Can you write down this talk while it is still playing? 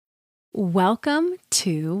Welcome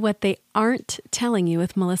to What They Aren't Telling You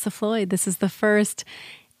with Melissa Floyd. This is the first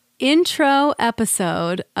intro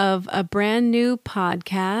episode of a brand new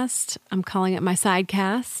podcast. I'm calling it my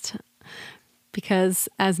sidecast because,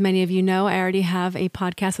 as many of you know, I already have a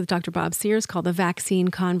podcast with Dr. Bob Sears called The Vaccine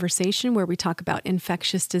Conversation, where we talk about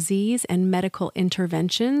infectious disease and medical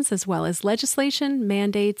interventions, as well as legislation,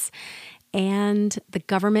 mandates, and the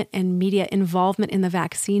government and media involvement in the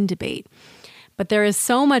vaccine debate. But there is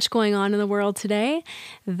so much going on in the world today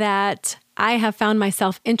that I have found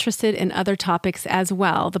myself interested in other topics as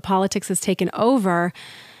well. The politics has taken over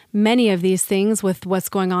many of these things with what's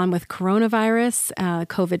going on with coronavirus,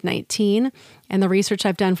 COVID-19, and the research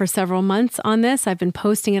I've done for several months on this. I've been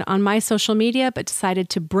posting it on my social media, but decided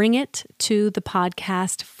to bring it to the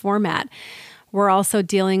podcast format. We're also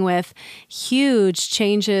dealing with huge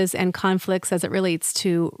changes and conflicts as it relates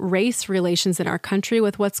to race relations in our country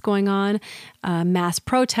with what's going on, mass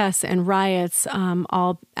protests and riots,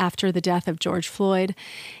 all after the death of George Floyd.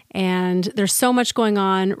 And there's so much going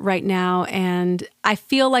on right now, and I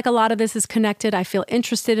feel like a lot of this is connected. I feel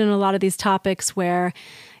interested in a lot of these topics where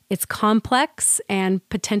it's complex and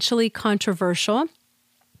potentially controversial.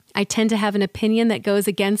 I tend to have an opinion that goes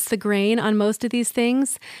against the grain on most of these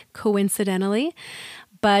things, coincidentally,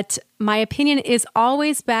 but my opinion is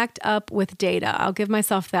always backed up with data. I'll give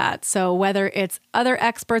myself that. So whether it's other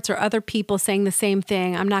experts or other people saying the same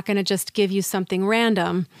thing, I'm not going to just give you something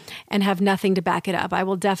random and have nothing to back it up. I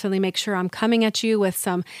will definitely make sure I'm coming at you with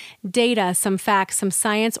some data, some facts, some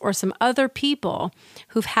science, or some other people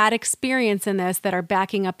who've had experience in this that are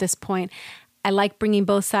backing up this point. I like bringing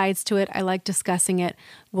both sides to it. I like discussing it.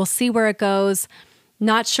 We'll see where it goes.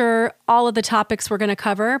 Not sure all of the topics we're going to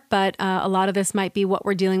cover, but a lot of this might be what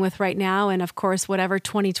we're dealing with right now. And of course, whatever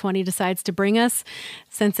 2020 decides to bring us,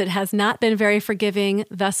 since it has not been very forgiving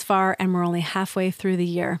thus far, and we're only halfway through the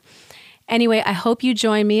year. Anyway, I hope you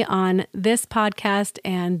join me on this podcast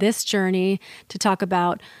and this journey to talk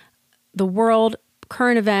about the world,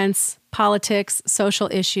 current events, politics, social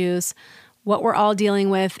issues, what we're all dealing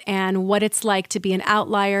with, and what it's like to be an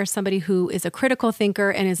outlier, somebody who is a critical thinker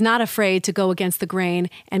and is not afraid to go against the grain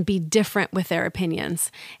and be different with their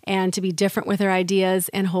opinions and to be different with their ideas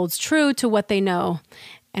and holds true to what they know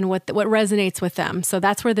and what resonates with them. So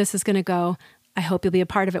that's where this is going to go. I hope you'll be a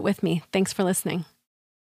part of it with me. Thanks for listening.